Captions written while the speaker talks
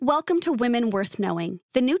Welcome to Women Worth Knowing,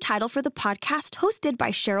 the new title for the podcast hosted by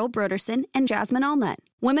Cheryl Broderson and Jasmine Allnut.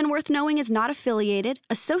 Women Worth Knowing is not affiliated,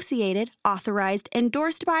 associated, authorized,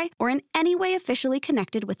 endorsed by, or in any way officially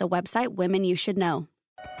connected with the website Women You Should Know.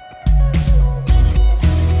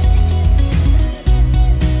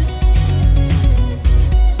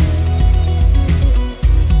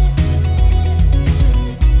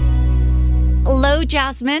 Hello,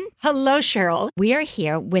 Jasmine. Hello, Cheryl. We are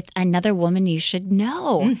here with another woman you should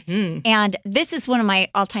know. Mm-hmm. And this is one of my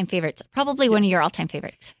all-time favorites, probably one of your all-time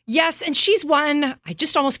favorites. Yes, and she's one, I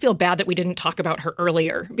just almost feel bad that we didn't talk about her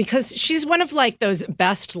earlier because she's one of like those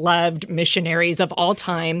best-loved missionaries of all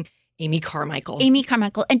time, Amy Carmichael. Amy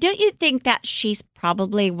Carmichael. And don't you think that she's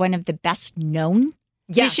probably one of the best-known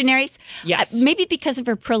missionaries? Yes. Maybe because of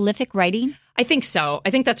her prolific writing? I think so. I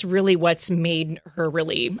think that's really what's made her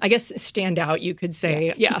really, I guess, stand out, you could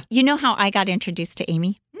say. Yeah. You know how I got introduced to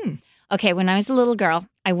Amy? Okay, when I was a little girl,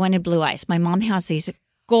 I wanted blue eyes. My mom has these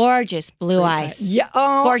gorgeous blue eyes. Yeah.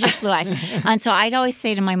 Oh. Gorgeous blue eyes. And so I'd always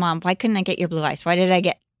say to my mom, why couldn't I get your blue eyes? Why did I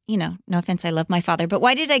get, no offense, I love my father, but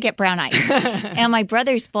why did I get brown eyes? And my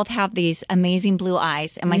brothers both have these amazing blue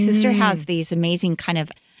eyes. And my sister has these amazing kind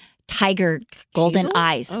of tiger golden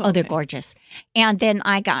eyes. Oh, they're gorgeous. And then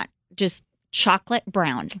I got just chocolate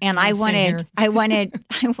brown, and I wanted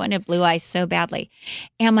blue eyes so badly.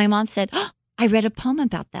 And my mom said, I read a poem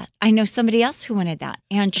about that. I know somebody else who wanted that.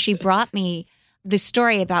 And she brought me the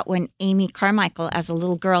story about when Amy Carmichael, as a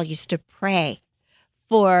little girl, used to pray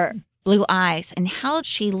for blue eyes, and how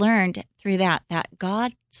she learned through that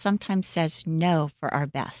God sometimes says no for our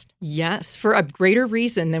best. Yes, for a greater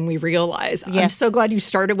reason than we realize. Yes. I'm so glad you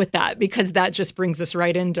started with that, because that just brings us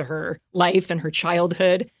right into her life and her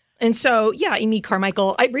childhood. And so, yeah, Amy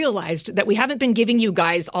Carmichael, I realized that we haven't been giving you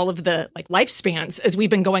guys all of the lifespans as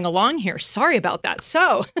we've been going along here. Sorry about that.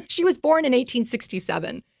 So she was born in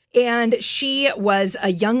 1867, and she was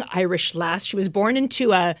a young Irish lass. She was born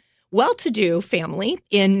into a well-to-do family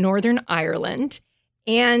in Northern Ireland.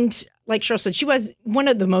 And like Cheryl said, she was one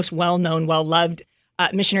of the most well-known, well-loved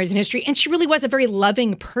missionaries in history. And she really was a very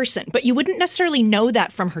loving person. But you wouldn't necessarily know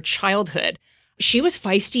that from her childhood. She was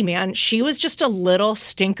feisty, man. She was just a little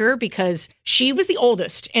stinker because she was the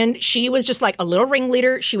oldest, and she was just like a little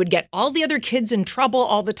ringleader. She would get all the other kids in trouble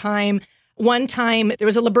all the time. One time, there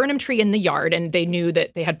was a laburnum tree in the yard, and they knew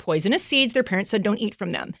that they had poisonous seeds. Their parents said, don't eat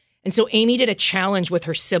from them. And so Amy did a challenge with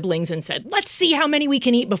her siblings and said, let's see how many we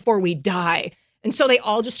can eat before we die. And so they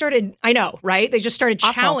all just started, I know, right? They just started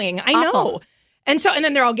chowing. I know. And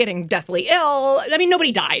then they're all getting deathly ill. I mean,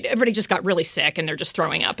 nobody died. Everybody just got really sick, and they're just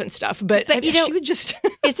throwing up and stuff. But she would just...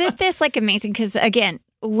 Isn't this amazing? Because again,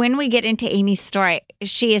 when we get into Amy's story,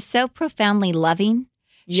 she is so profoundly loving.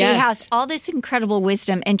 Yes. She has all this incredible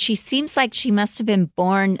wisdom, and she seems like she must have been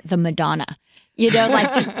born the Madonna.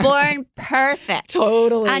 Just born perfect.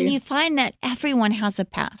 Totally. And you find that everyone has a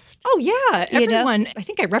past. Oh, yeah. Everyone. I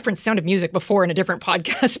think I referenced Sound of Music before in a different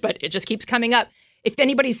podcast, but it just keeps coming up. If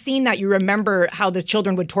anybody's seen that, you remember how the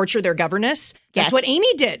children would torture their governess. That's what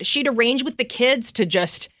Amy did. She'd arrange with the kids to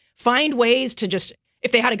just find ways to just,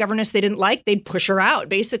 if they had a governess they didn't like, they'd push her out,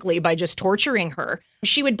 basically, by just torturing her.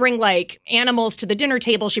 She would bring, animals to the dinner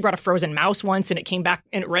table. She brought a frozen mouse once, and it came back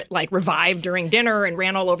and it revived during dinner and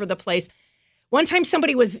ran all over the place. One time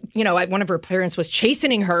somebody was, one of her parents was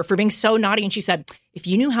chastening her for being so naughty. And she said, if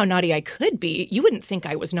you knew how naughty I could be, you wouldn't think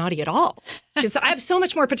I was naughty at all. She said, I have so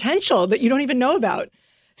much more potential that you don't even know about.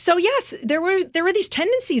 So, yes, there were these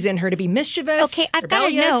tendencies in her to be mischievous, Okay, I've got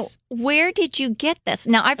to know, where did you get this?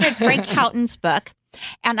 Now, I've read Frank Houghton's book.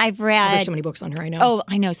 And I've read... there's so many books on her, I know. Oh,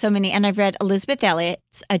 I know, so many. And I've read Elizabeth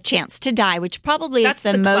Elliot's A Chance to Die, which probably is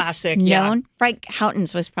the most classic, known. Yeah. Frank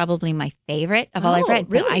Houghton's was probably my favorite of all I've read.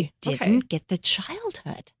 Really? But I didn't get the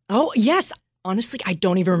childhood. Oh, yes. Honestly, I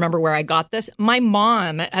don't even remember where I got this. My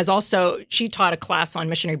mom she taught a class on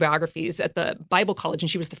missionary biographies at the Bible college, and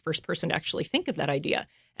she was the first person to actually think of that idea.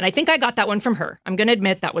 And I think I got that one from her. I'm going to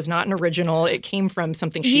admit that was not an original. It came from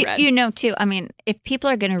something she read. Too, I mean, if people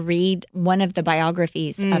are going to read one of the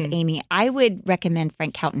biographies of Amy, I would recommend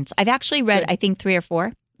Frank Houghton's. I've actually read, I think, 3 or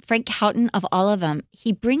 4. Frank Houghton, of all of them,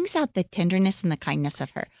 he brings out the tenderness and the kindness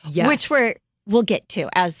of her, which we'll get to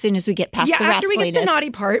as soon as we get past the rascaliness. After we get the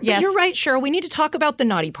naughty part. But you're right, Cheryl. We need to talk about the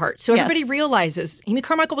naughty part so everybody realizes Amy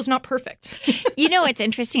Carmichael was not perfect. It's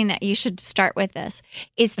interesting that you should start with this.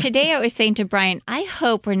 Is today I was saying to Brian, I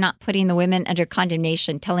hope we're not putting the women under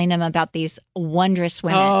condemnation, telling them about these wondrous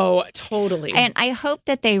women. Oh, totally. And I hope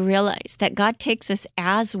that they realize that God takes us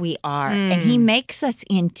as we are and he makes us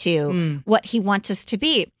into what he wants us to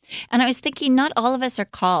be. And I was thinking, not all of us are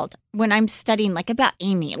called. When I'm studying about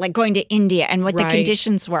Amy, going to India and what the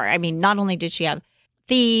conditions were. I mean, not only did she have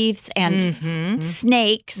thieves and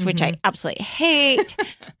snakes, which I absolutely hate,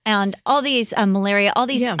 and all these malaria, all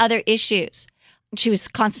these other issues. She was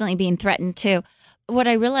constantly being threatened too. What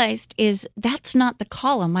I realized is that's not the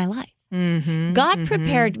call on my life. God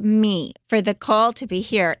prepared me for the call to be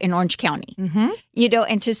here in Orange County,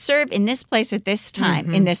 and to serve in this place at this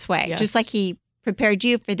time in this way, just like he prepared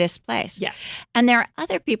you for this place. Yes. And there are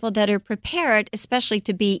other people that are prepared, especially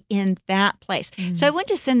to be in that place. So I want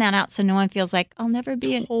to send that out so no one feels like, I'll never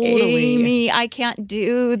be an Amy. I can't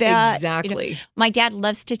do that. Exactly. My dad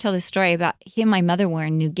loves to tell the story about he and my mother were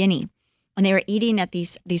in New Guinea, and they were eating at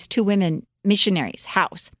these two women missionaries'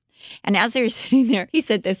 house. And as they were sitting there, he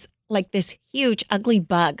said this huge, ugly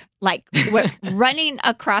bug, went running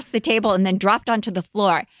across the table and then dropped onto the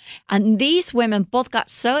floor. And these women both got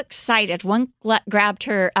so excited. One grabbed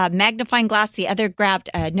her magnifying glass, the other grabbed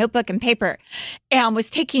a notebook and paper, and was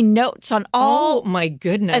taking notes on all my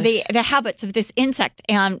goodness the habits of this insect.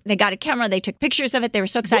 And they got a camera. They took pictures of it. They were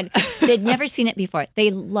so excited. They'd never seen it before.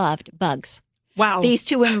 They loved bugs. Wow. These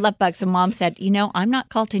two women love bugs. And Mom said, I'm not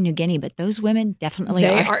called to New Guinea, but those women definitely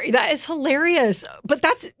are. That is hilarious. But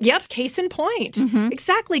that's, case in point.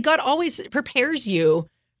 Exactly. God always prepares you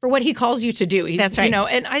for what he calls you to do. That's right.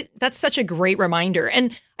 And that's such a great reminder.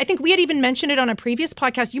 And I think we had even mentioned it on a previous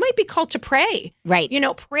podcast. You might be called to pray. Right.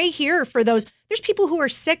 Pray here for those. There's people who are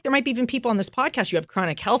sick. There might be even people on this podcast. You have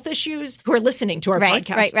chronic health issues who are listening to our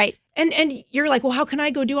podcast. Right. And you're like, well, how can I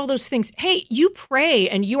go do all those things? Hey, you pray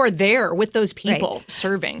and you are there with those people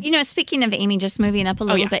serving. Speaking of Amy, just moving up a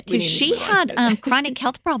little bit too, she had chronic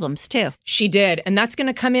health problems too. She did. And that's going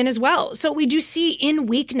to come in as well. So we do see in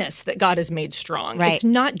weakness that God is made strong. Right. It's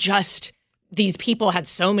not just these people had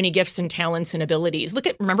so many gifts and talents and abilities.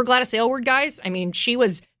 Remember Gladys Aylward, guys? I mean, she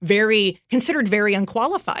was considered very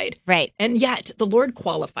unqualified. Right. And yet the Lord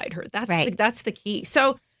qualified her. That's the key.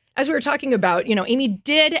 So as we were talking about, Amy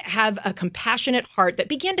did have a compassionate heart that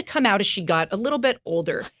began to come out as she got a little bit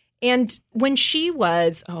older. And when she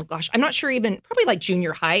was, I'm not sure, even probably like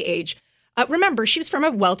junior high age, remember, she was from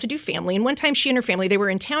a well-to-do family. And one time she and her family, they were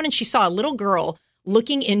in town and she saw a little girl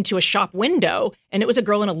looking into a shop window. And it was a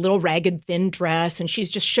girl in a little ragged, thin dress. And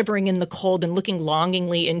she's just shivering in the cold and looking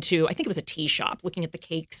longingly into, I think it was a tea shop, looking at the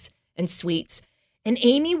cakes and sweets. And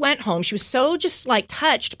Amy went home. She was so just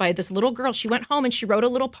touched by this little girl. She went home and she wrote a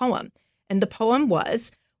little poem. And the poem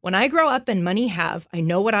was, when I grow up and money have, I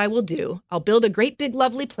know what I will do. I'll build a great big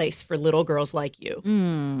lovely place for little girls like you.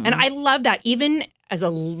 And I love that. Even as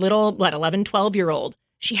a little, 11, 12-year-old,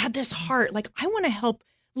 she had this heart. I want to help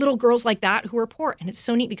little girls like that who are poor. And it's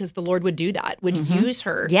so neat because the Lord would do that, would use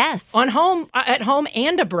her yes. at home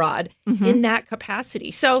and abroad in that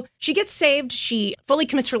capacity. So she gets saved. She fully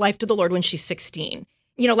commits her life to the Lord when she's 16.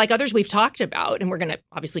 Like others we've talked about, and we're going to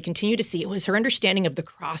obviously continue to see, it was her understanding of the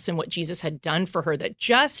cross and what Jesus had done for her that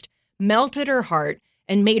just melted her heart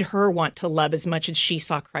and made her want to love as much as she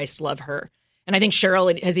saw Christ love her. And I think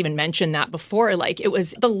Cheryl has even mentioned that before, it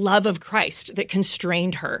was the love of Christ that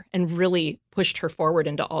constrained her and really pushed her forward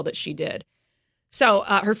into all that she did. So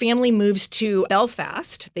her family moves to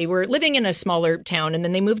Belfast. They were living in a smaller town, and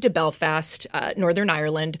then they moved to Belfast, Northern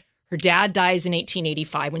Ireland. Her dad dies in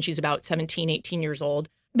 1885 when she's about 17, 18 years old.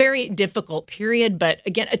 Very difficult period, but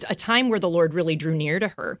again, a time where the Lord really drew near to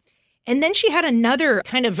her. And then she had another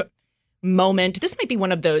kind of moment. This might be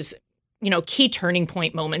one of those, key turning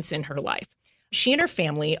point moments in her life. She and her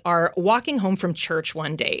family are walking home from church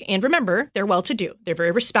one day. And remember, they're well-to-do. They're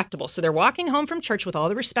very respectable. So they're walking home from church with all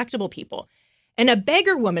the respectable people. And a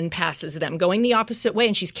beggar woman passes them going the opposite way,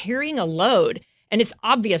 and she's carrying a load. And it's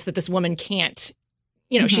obvious that this woman can't,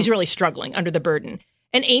 she's really struggling under the burden.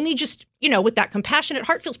 And Amy just, with that compassionate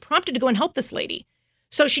heart, feels prompted to go and help this lady.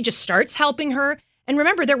 So she just starts helping her. And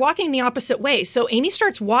remember, they're walking the opposite way. So Amy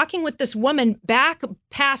starts walking with this woman back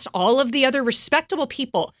past all of the other respectable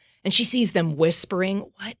people. And she sees them whispering,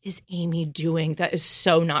 what is Amy doing? That is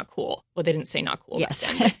so not cool. Well, they didn't say not cool. Yes.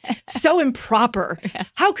 So improper.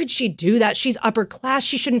 Yes. How could she do that? She's upper class.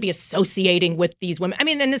 She shouldn't be associating with these women. I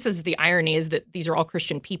mean, and this is the irony, is that these are all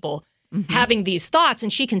Christian people having these thoughts,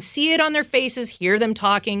 and she can see it on their faces, hear them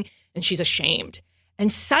talking, and she's ashamed.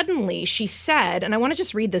 And suddenly she said, and I want to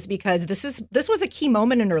just read this because this was a key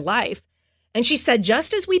moment in her life. And she said,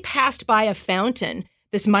 just as we passed by a fountain,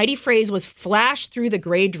 this mighty phrase was flashed through the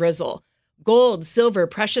gray drizzle. Gold, silver,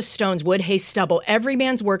 precious stones, wood, hay, stubble, every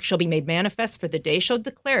man's work shall be made manifest, for the day shall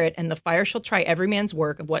declare it, and the fire shall try every man's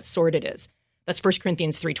work of what sort it is. That's 1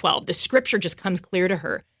 Corinthians 3:12. The scripture just comes clear to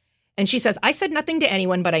her. And she says, I said nothing to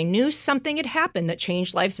anyone, but I knew something had happened that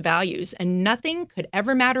changed life's values, and nothing could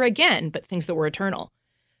ever matter again but things that were eternal.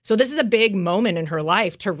 So this is a big moment in her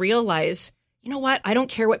life to realize, you know what? I don't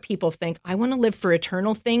care what people think. I want to live for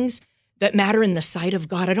eternal things that matter in the sight of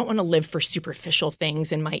God. I don't want to live for superficial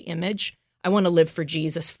things in my image. I want to live for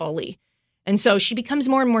Jesus fully. And so she becomes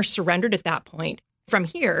more and more surrendered at that point. From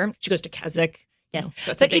here, she goes to Keswick. Yes.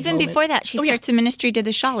 But even before that, she starts a ministry to the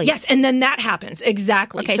Shawleys. Yes, and then that happens.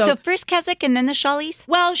 Exactly. Okay, so first Keswick and then the Shawleys?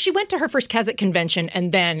 Well, she went to her first Keswick convention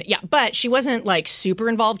and then, but she wasn't like super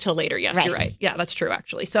involved till later. Yes, You're right. Yeah, that's true,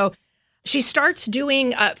 actually. So she starts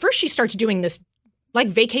doing, this like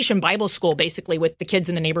vacation Bible school, basically, with the kids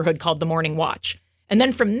in the neighborhood called the Morning Watch. And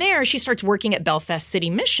then from there, she starts working at Belfast City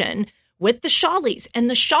Mission with the Shawleys. And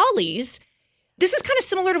the Shawleys... This is kind of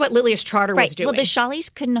similar to what Lilias Trotter was doing. Well, the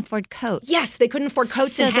Shawleys couldn't afford coats. Yes, they couldn't afford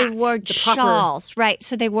coats and hats. So they wore shawls, right.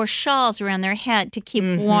 So they wore shawls around their head to keep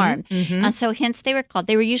warm. So hence they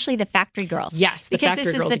were usually the factory girls. Yes, the factory girls.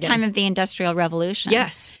 Because this is the time of the Industrial Revolution.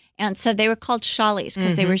 Yes. And so they were called Shawleys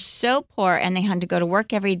because they were so poor and they had to go to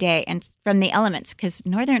work every day and from the elements because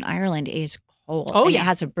Northern Ireland is cold. It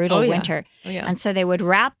has a brutal winter. And so they would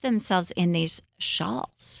wrap themselves in these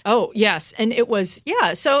shawls. Oh, yes. And it was,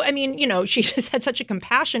 So, I mean, she just had such a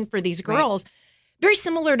compassion for these girls. Right. Very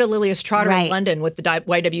similar to Lilias Trotter in London with the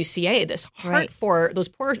YWCA, this heart for those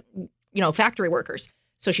poor, factory workers.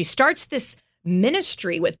 So she starts this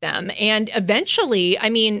ministry with them. And eventually, I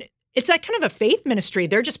mean, it's like kind of a faith ministry.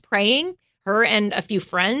 They're just praying. Her and a few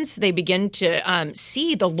friends, they begin to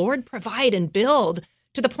see the Lord provide and build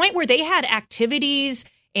to the point where they had activities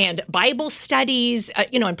and Bible studies,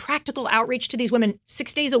 and practical outreach to these women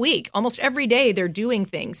 6 days a week. Almost every day they're doing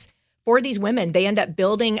things for these women. They end up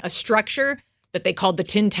building a structure that they called the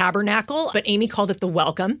Tin Tabernacle, but Amy called it the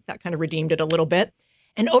Welcome. That kind of redeemed it a little bit.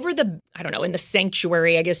 And over in the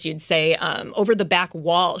sanctuary, I guess you'd say, over the back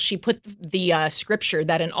wall, she put the scripture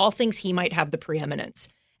that in all things he might have the preeminence.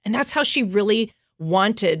 And that's how she really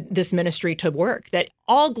wanted this ministry to work, that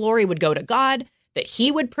all glory would go to God, that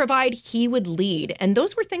he would provide, he would lead. And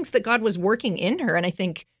those were things that God was working in her and I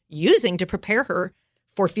think using to prepare her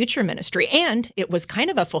for future ministry. And it was kind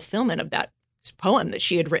of a fulfillment of that poem that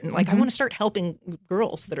she had written. Like, I want to start helping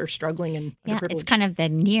girls that are struggling and underprivileged. It's kind of the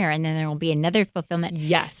near, and then there will be another fulfillment.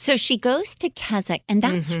 Yes. So she goes to Keswick, and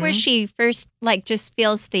that's where she first, just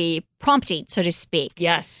feels the prompting, so to speak.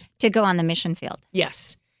 Yes. To go on the mission field.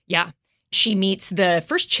 Yes. Yeah. She meets the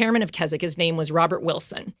first chairman of Keswick. His name was Robert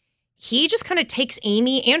Wilson. He just kind of takes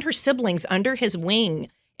Amy and her siblings under his wing,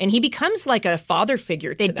 and he becomes like a father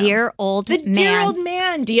figure to them. The dear old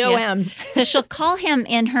man, D-O-M. Yes. So she'll call him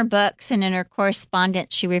in her books and in her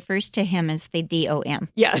correspondence, she refers to him as the D-O-M.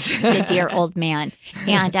 Yes. The dear old man.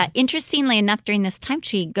 And interestingly enough, during this time,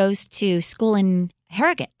 she goes to school in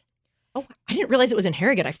Harrogate. Oh, I didn't realize it was in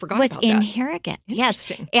Harrogate. I forgot about that. It was in Harrogate, yes.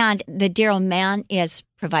 Interesting. And the dear old man is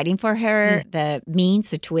providing for her the means,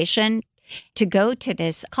 the tuition, to go to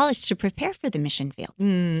this college to prepare for the mission field.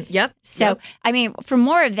 Yep. So, I mean, for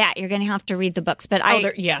more of that, you're going to have to read the books. But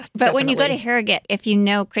But when you go to Harrogate, if you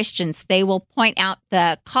know Christians, they will point out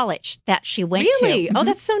the college that she went to. Really? Oh,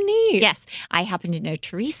 that's so neat. Yes. I happen to know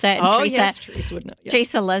Teresa. And Teresa would know. Yes.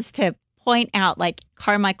 Teresa loves to point out, like,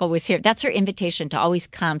 Carmichael was here. That's her invitation to always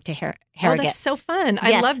come to Harrogate. Oh, that's so fun.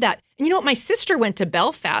 I love that. And you know what? My sister went to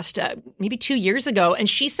Belfast maybe 2 years ago, and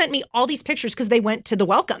she sent me all these pictures because they went to the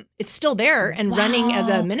Welcome. It's still there and running as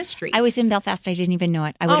a ministry. I was in Belfast. I didn't even know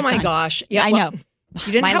it. Oh, my gosh. Yeah, I know.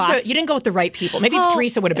 You didn't go with the right people. Maybe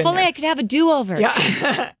Teresa would have been there. If only I could have a do-over.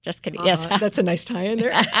 Yeah. Just kidding. Yes. That's a nice tie in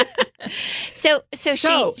there. So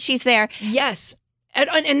she's there. Yes.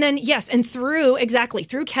 And then, and through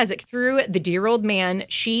Keswick, through the dear old man,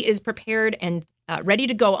 she is prepared and ready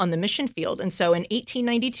to go on the mission field. And so in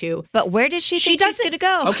 1892. But where does she think she's going to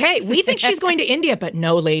go? Okay, we think she's going to India, but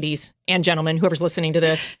no, ladies and gentlemen, whoever's listening to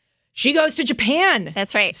this, she goes to Japan.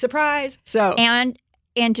 That's right. Surprise. So And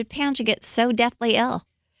in Japan, she gets so deathly ill.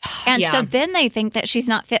 And so then they think that she's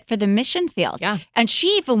not fit for the mission field. Yeah. And she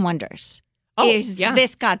even wonders, is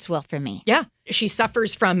this God's will for me? Yeah. She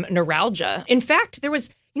suffers from neuralgia. In fact, there's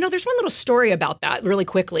one little story about that really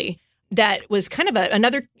quickly that was kind of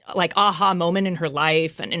another like aha moment in her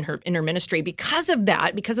life and in her ministry because of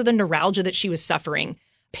the neuralgia that she was suffering.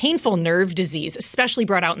 Painful nerve disease, especially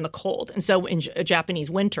brought out in the cold. And so in a Japanese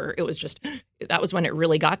winter, that was when it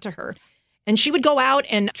really got to her. And she would go out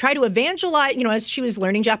and try to evangelize, as she was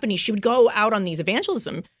learning Japanese, she would go out on these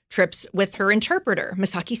evangelism trips with her interpreter,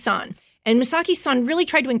 Misaki-san. And Misaki-san really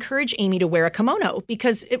tried to encourage Amy to wear a kimono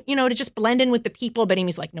because, to just blend in with the people. But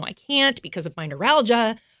Amy's like, no, I can't because of my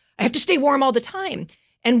neuralgia. I have to stay warm all the time.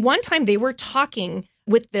 And one time they were talking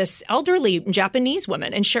with this elderly Japanese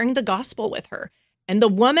woman and sharing the gospel with her. And the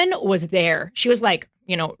woman was there. She was like,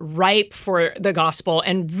 ripe for the gospel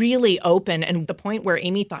and really open. And the point where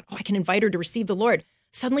Amy thought, I can invite her to receive the Lord.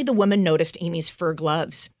 Suddenly the woman noticed Amy's fur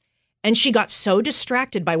gloves. And she got so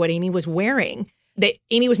distracted by what Amy was wearing that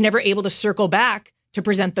Amy was never able to circle back to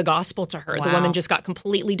present the gospel to her. Wow. The woman just got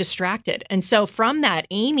completely distracted. And so from that,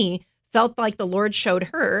 Amy felt like the Lord showed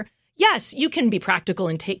her, yes, you can be practical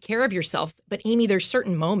and take care of yourself. But Amy, there's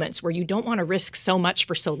certain moments where you don't want to risk so much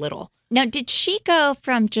for so little. Now, did she go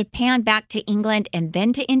from Japan back to England and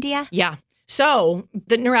then to India? Yeah. So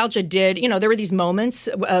the neuralgia did, there were these moments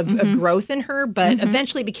of growth in her, but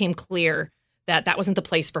eventually it became clear that that wasn't the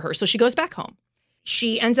place for her. So she goes back home.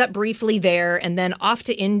 She ends up briefly there and then off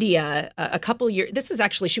to India a couple years.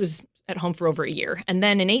 She was at home for over a year. And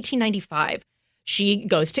then in 1895, she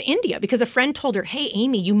goes to India because a friend told her, hey,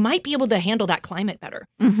 Amy, you might be able to handle that climate better.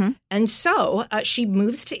 And so she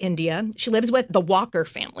moves to India. She lives with the Walker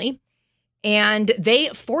family. And they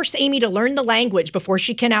force Amy to learn the language before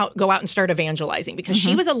she can go out and start evangelizing because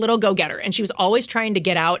she was a little go-getter and she was always trying to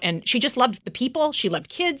get out. And she just loved the people. She loved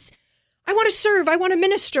kids. I want to serve. I want to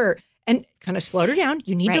minister. And kind of slowed her down.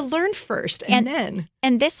 You need to learn first and then.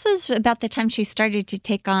 And this is about the time she started to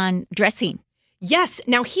take on dressing. Yes.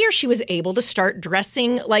 Now here she was able to start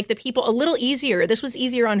dressing like the people a little easier. This was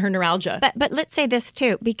easier on her neuralgia. But let's say this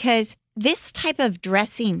too, because this type of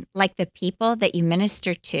dressing like the people that you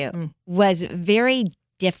minister to was very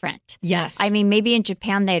different. Yes. I mean, maybe in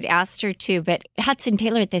Japan they'd asked her to, but Hudson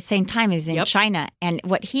Taylor at the same time is in China. And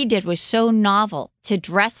what he did was so novel to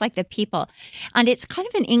dress like the people. And it's kind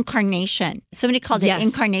of an incarnation. Somebody called it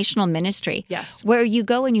incarnational ministry. Yes. Where you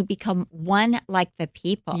go and you become one like the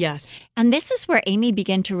people. Yes. And this is where Amy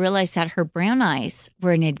began to realize that her brown eyes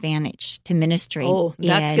were an advantage to ministry. Oh,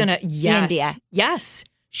 that's going to, India. Yes.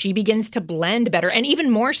 She begins to blend better and even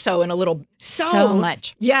more so in a little. So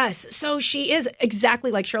much. Yes. So she is exactly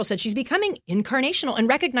like Cheryl said. She's becoming incarnational and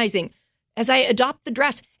recognizing as I adopt the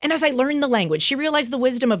dress and as I learn the language, she realized the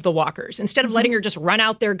wisdom of the Walkers. Instead of letting her just run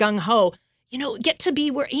out there gung-ho, get to be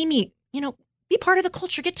where Amy, be part of the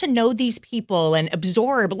culture, get to know these people and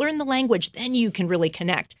absorb, learn the language. Then you can really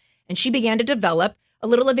connect. And she began to develop a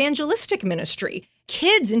little evangelistic ministry.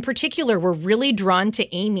 Kids in particular were really drawn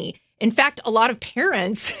to Amy. In fact, a lot of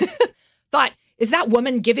parents thought, is that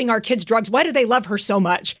woman giving our kids drugs? Why do they love her so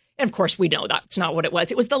much? And of course, we know that's not what it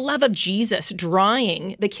was. It was the love of Jesus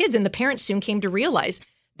drawing the kids. And the parents soon came to realize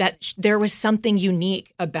that there was something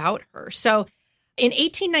unique about her. So in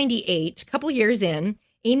 1898, a couple years in,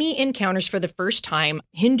 Amy encounters for the first time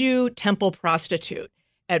Hindu temple prostitute,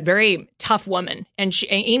 a very tough woman. And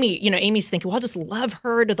Amy's thinking, well, I'll just love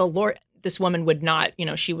her to the Lord. This woman would not,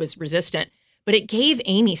 she was resistant. But it gave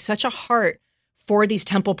Amy such a heart for these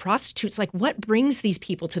temple prostitutes. Like, what brings these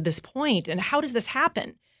people to this point? And how does this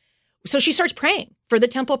happen? So she starts praying for the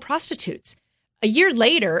temple prostitutes. A year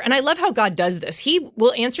later, and I love how God does this. He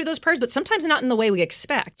will answer those prayers, but sometimes not in the way we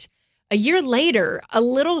expect. A year later, a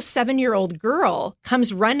little 7-year-old girl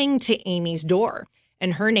comes running to Amy's door,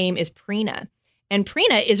 and her name is Prina. And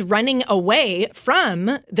Prina is running away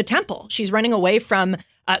from the temple. She's running away from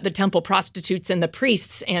the temple prostitutes and the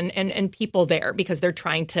priests and people there because they're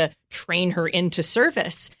trying to train her into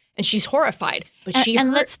service. And she's horrified. But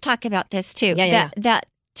let's talk about this too. That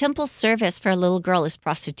temple service for a little girl is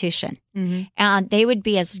prostitution. And they would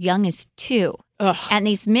be as young as 2. Ugh. And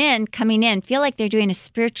these men coming in feel like they're doing a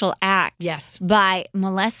spiritual act by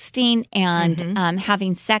molesting and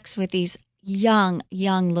having sex with these young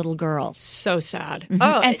little girls. So sad.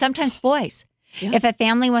 And sometimes boys. Yeah. If a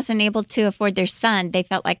family wasn't able to afford their son, they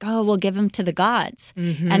felt like, we'll give him to the gods.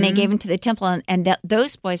 And they gave him to the temple. And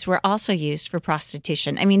those boys were also used for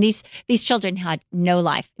prostitution. I mean, these children had no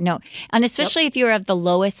life. No. And especially if you were of the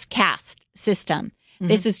lowest caste system,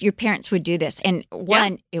 this is your parents would do this. And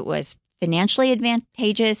it was financially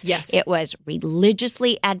advantageous. Yes. It was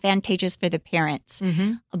religiously advantageous for the parents.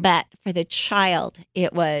 But for the child,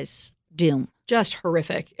 it was doom. Just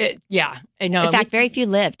horrific. I know. In fact, very few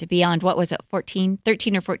lived beyond, 13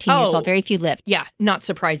 or 14 years old. Very few lived. Yeah, not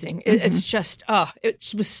surprising. It's just,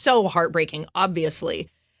 it was so heartbreaking, obviously.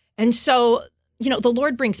 And so, the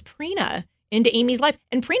Lord brings Prina into Amy's life.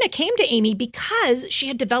 And Prina came to Amy because she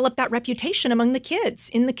had developed that reputation among the kids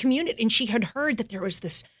in the community. And she had heard that there was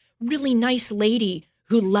this really nice lady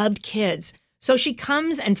who loved kids. So she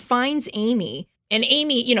comes and finds Amy. And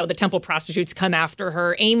Amy, the temple prostitutes come after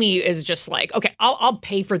her. Amy is just like, okay, I'll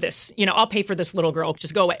pay for this. I'll pay for this little girl.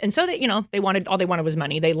 Just go away. And so they, all they wanted was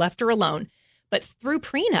money. They left her alone. But through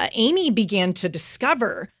Prina, Amy began to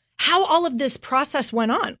discover how all of this process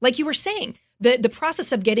went on. Like you were saying, the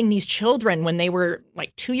process of getting these children when they were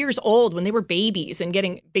like 2 years old, when they were babies and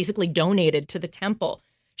getting basically donated to the temple.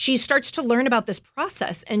 she starts to learn about this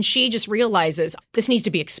process and she just realizes this needs to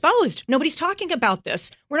be exposed. Nobody's talking about this.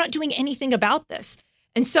 We're not doing anything about this.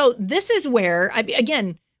 And so this is where,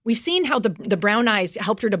 again, we've seen how the brown eyes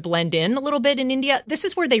helped her to blend in a little bit in India. This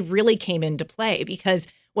is where they really came into play because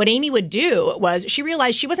what Amy would do was she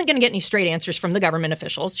realized she wasn't going to get any straight answers from the government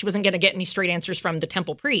officials. She wasn't going to get any straight answers from the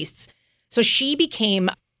temple priests. So she became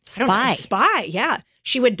spy. Yeah.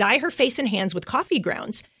 She would dye her face and hands with coffee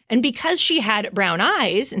grounds. And because she had brown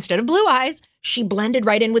eyes instead of blue eyes, she blended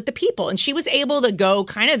right in with the people. And she was able to go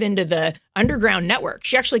kind of into the underground network.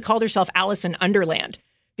 She actually called herself Alice in Underland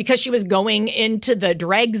because she was going into the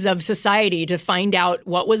dregs of society to find out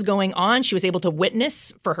what was going on. She was able to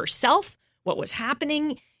witness for herself what was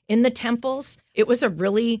happening in the temples. It was a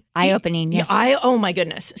really eye-opening, yes. Oh my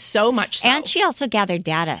goodness, so much so. And she also gathered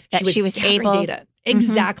data that she was able. Data.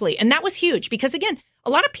 Exactly. And that was huge because, again, a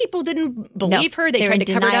lot of people didn't believe her. They tried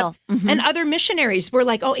to cover it up. And other missionaries were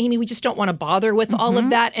like, oh, Amy, we just don't want to bother with all of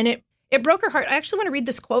that. And it broke her heart. I actually want to read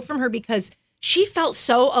this quote from her because she felt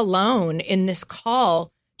so alone in this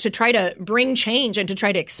call to try to bring change and to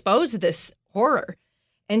try to expose this horror.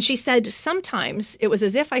 And she said, sometimes it was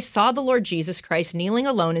as if I saw the Lord Jesus Christ kneeling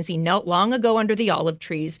alone as he knelt long ago under the olive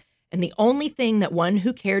trees. And the only thing that one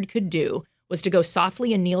who cared could do was to go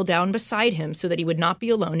softly and kneel down beside him so that he would not be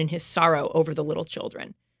alone in his sorrow over the little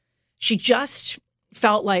children. She just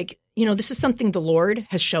felt like, this is something the Lord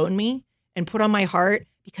has shown me and put on my heart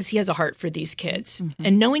because he has a heart for these kids.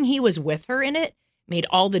 And knowing he was with her in it made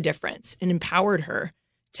all the difference and empowered her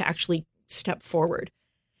to actually step forward.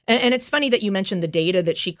 And it's funny that you mentioned the data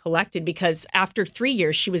that she collected because after 3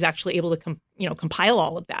 years, she was actually able to compile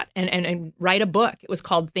all of that and write a book. It was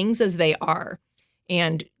called Things as They Are.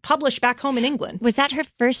 And published back home in England. Was that her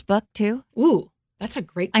first book, too? Ooh, that's a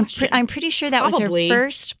great question. I'm pretty sure that was her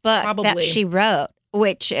first book that she wrote,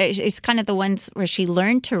 which is kind of the ones where she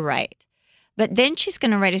learned to write. But then she's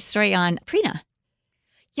going to write a story on Prina.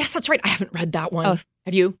 Yes, that's right. I haven't read that one. Oh.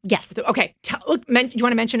 Have you? Yes. Okay. Do you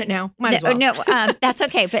want to mention it now? Might as well. No, that's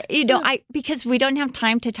okay. But, because we don't have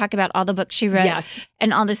time to talk about all the books she wrote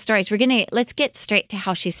and all the stories, let's get straight to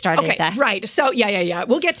how she started that. Right. So, yeah.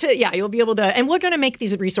 We'll get to, you'll be able to, and we're going to make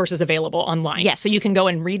these resources available online. Yes. So you can go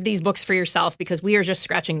and read these books for yourself because we are just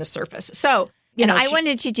scratching the surface. So, I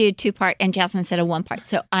wanted to do 2-part and Jasmine said a 1-part.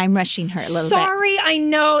 So I'm rushing her a little bit. Sorry, I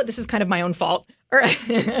know. This is kind of my own fault.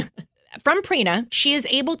 From Prina, she is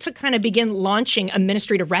able to kind of begin launching a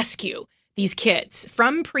ministry to rescue these kids.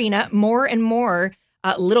 From Prina, more and more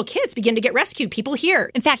little kids begin to get rescued. People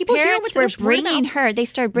here. In fact, parents were bringing her. They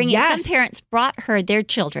started bringing. Some parents brought her their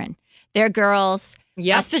children, their girls.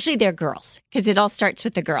 Yeah, especially their girls, because it all starts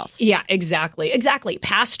with the girls. Yeah, exactly.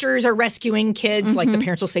 Pastors are rescuing kids. Like the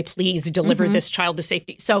parents will say, please deliver this child to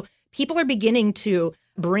safety. So people are beginning to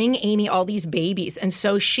bring Amy all these babies. And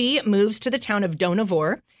so she moves to the town of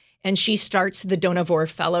Dohnavur. And she starts the Dohnavur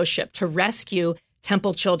Fellowship to rescue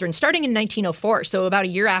temple children starting in 1904. So about a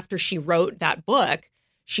year after she wrote that book,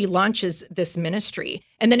 she launches this ministry.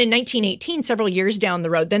 And then in 1918, several years down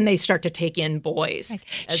the road, then they start to take in boys.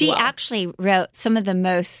 She actually wrote some of the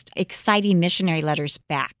most exciting missionary letters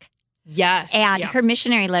back. Yes. And her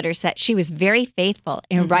missionary letters, that she was very faithful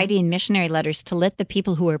in writing missionary letters to let the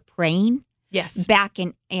people who were praying back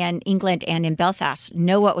in England and in Belfast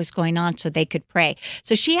know what was going on so they could pray.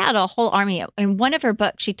 So she had a whole army. In one of her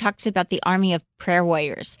books, she talks about the army of prayer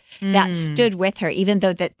warriors that stood with her, even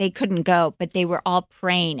though that they couldn't go, but they were all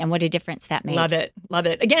praying, and what a difference that made. Love it. Love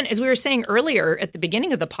it. Again, as we were saying earlier at the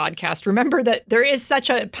beginning of the podcast, remember that there is such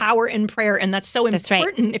a power in prayer, and that's so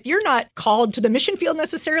important. That's right. If you're not called to the mission field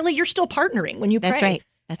necessarily, you're still partnering when you pray. That's right.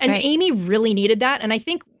 And Amy really needed that. And I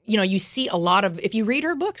think, you see a lot of, if you read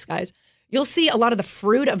her books, guys, you'll see a lot of the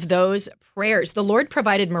fruit of those prayers. The Lord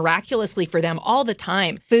provided miraculously for them all the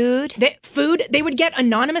time. Food. They would get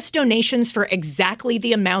anonymous donations for exactly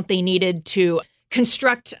the amount they needed to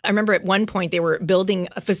construct. I remember at one point they were building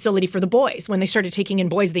a facility for the boys. When they started taking in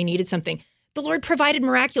boys, they needed something. The Lord provided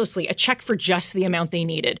miraculously a check for just the amount they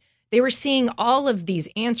needed. They were seeing all of these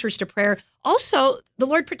answers to prayer. Also, the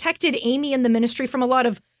Lord protected Amy and the ministry from a lot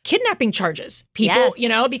of kidnapping charges. People,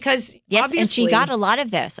 because obviously. And she got a lot of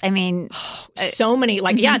this. I mean, so many,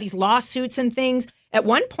 these lawsuits and things. At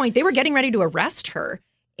one point, they were getting ready to arrest her,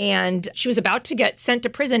 and she was about to get sent to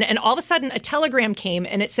prison. And all of a sudden, a telegram came,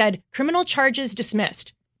 and it said, criminal charges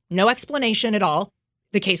dismissed. No explanation at all.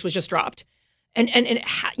 The case was just dropped. And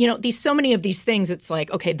so many of these things, it's like,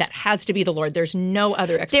 okay, that has to be the Lord. There's no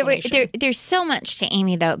other explanation. There's so much to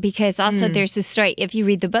Amy, though, because also there's a story. If you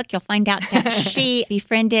read the book, you'll find out that she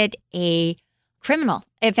befriended a criminal.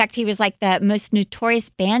 In fact, he was like the most notorious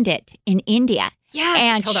bandit in India. Yes,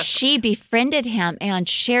 and she befriended him and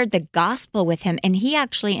shared the gospel with him. And he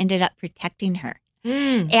actually ended up protecting her.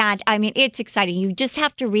 And I mean, it's exciting. You just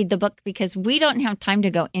have to read the book because we don't have time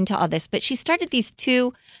to go into all this. But she started these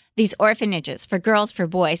orphanages for girls, for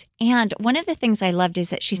boys. And one of the things I loved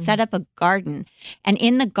is that she set up a garden. And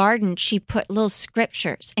in the garden, she put little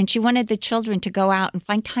scriptures. And she wanted the children to go out and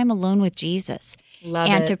find time alone with Jesus.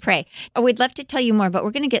 To pray. We'd love to tell you more, but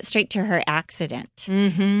we're going to get straight to her accident.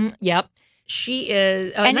 Mm-hmm. Yep. She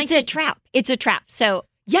is... and it's a trap. It's a trap. So...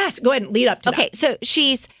 Yes, go ahead and lead up to that. Okay, so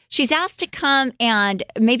she's asked to come and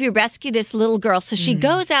maybe rescue this little girl. So she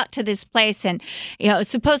goes out to this place and,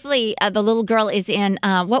 supposedly the little girl is in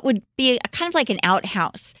what would be kind of like an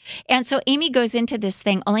outhouse. And so Amy goes into this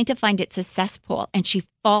thing only to find it's a cesspool and she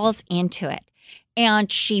falls into it.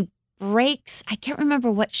 And she breaks, I can't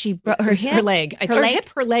remember what she broke, her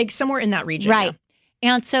leg, somewhere in that region. Right. Yeah.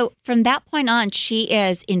 And so from that point on, she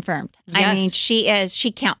is infirmed. Yes. I mean,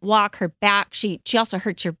 she can't walk, her back. She also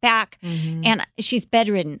hurts her back and she's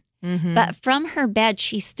bedridden. Mm-hmm. But from her bed,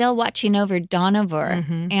 she's still watching over Donover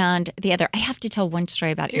and the other. I have to tell one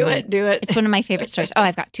story about it. Do it. It's one of my favorite stories. Oh,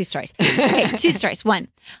 I've got two stories. Okay, two stories. One,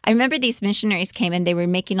 I remember these missionaries came and they were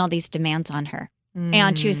making all these demands on her.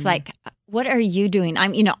 And she was like, what are you doing?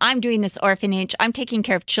 I'm doing this orphanage. I'm taking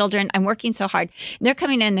care of children. I'm working so hard. And they're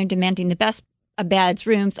coming in, they're demanding the best beds,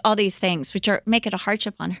 rooms, all these things, which make it a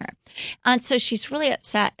hardship on her. And so she's really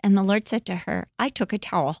upset. And the Lord said to her, I took a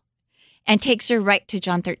towel, and takes her right to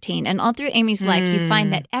John 13. And all through Amy's life, you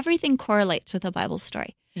find that everything correlates with a Bible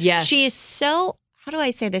story. Yes. She is so, how do I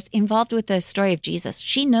say this, involved with the story of Jesus.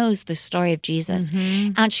 She knows the story of Jesus.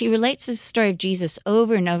 And she relates the story of Jesus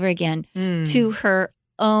over and over again to her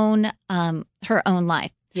own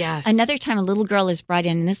life. Yes. Another time, a little girl is brought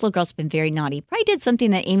in, and this little girl's been very naughty. Probably did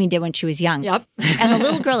something that Amy did when she was young. Yep. And the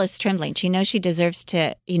little girl is trembling. She knows she deserves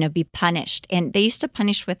to, be punished. And they used to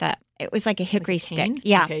punish with it was like a hickory stick.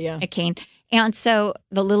 Yeah, okay, yeah. A cane. And so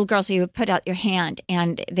the little girls, you would put out your hand,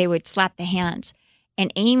 and they would slap the hands.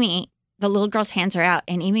 And Amy, the little girl's hands are out,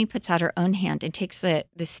 and Amy puts out her own hand and takes the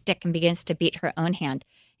stick and begins to beat her own hand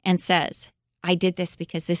and says, I did this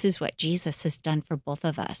because this is what Jesus has done for both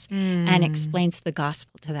of us, and explains the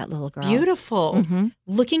gospel to that little girl. Beautiful.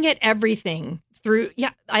 Looking at everything through,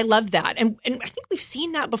 I love that. And I think we've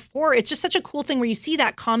seen that before. It's just such a cool thing where you see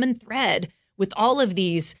that common thread with all of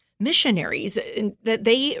these missionaries, that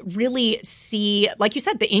they really see, like you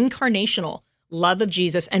said, the incarnational love of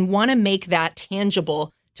Jesus and want to make that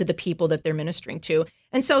tangible to the people that they're ministering to.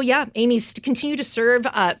 And so, Amy's continued to serve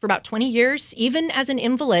for about 20 years, even as an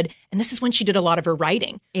invalid. And this is when she did a lot of her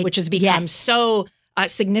writing, which has become so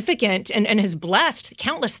significant and has blessed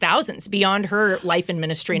countless thousands beyond her life and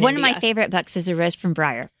ministry in One India. of my favorite books is A Rose from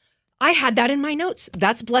Briar. I had that in my notes.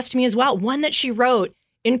 That's blessed me as well. One that she wrote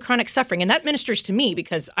in chronic suffering. And that ministers to me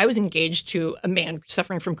because I was engaged to a man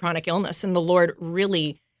suffering from chronic illness. And the Lord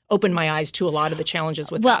really opened my eyes to a lot of the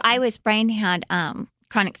challenges with that. Brian had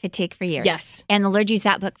chronic fatigue for years. Yes. And the Lord used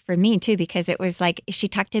that book for me too, because it was like, she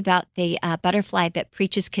talked about the butterfly that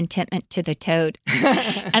preaches contentment to the toad.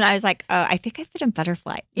 And I was like, oh, I think I've been a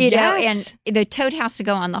butterfly. You know, and the toad has to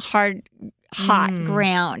go on the hot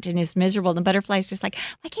ground and is miserable. The butterfly's just like,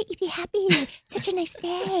 why can't you be happy? Such a nice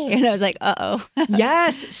day. And I was like, uh-oh.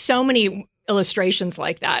 Yes. So many illustrations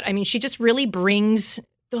like that. I mean, she just really brings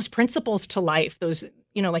those principles to life. Those,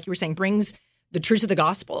 like you were saying, brings the truths of the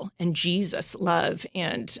gospel and Jesus, love,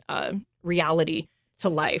 and reality to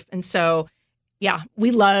life. And so,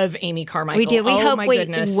 we love Amy Carmichael. We do. We hope we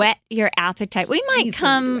whet your appetite. We might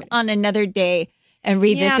come on another day and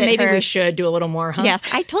revisit her. Maybe we should do a little more, huh? Yes.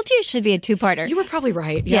 I told you it should be a two-parter. You were probably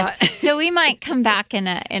right. Yes. Yeah. So we might come back in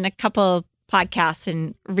a couple of podcasts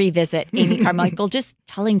and revisit Amy Carmichael, just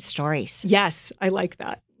telling stories. Yes. I like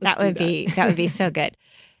that. That would be so good.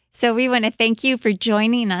 So we want to thank you for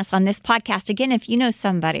joining us on this podcast. Again, if you know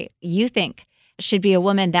somebody you think should be a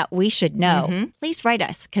woman that we should know, please write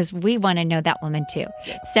us because we want to know that woman too.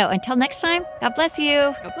 Yes. So until next time, God bless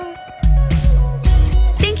you. God bless.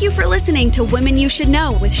 Thank you for listening to Women You Should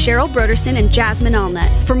Know with Cheryl Broderson and Jasmine Allnut.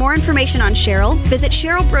 For more information on Cheryl, visit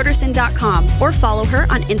CherylBroderson.com or follow her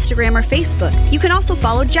on Instagram or Facebook. You can also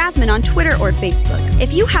follow Jasmine on Twitter or Facebook.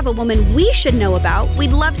 If you have a woman we should know about,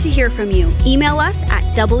 we'd love to hear from you. Email us at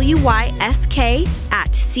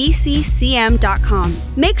wysk@cccm.com.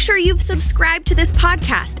 Make sure you've subscribed to this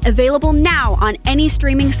podcast, available now on any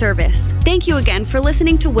streaming service. Thank you again for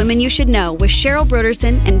listening to Women You Should Know with Cheryl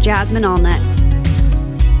Broderson and Jasmine Allnut.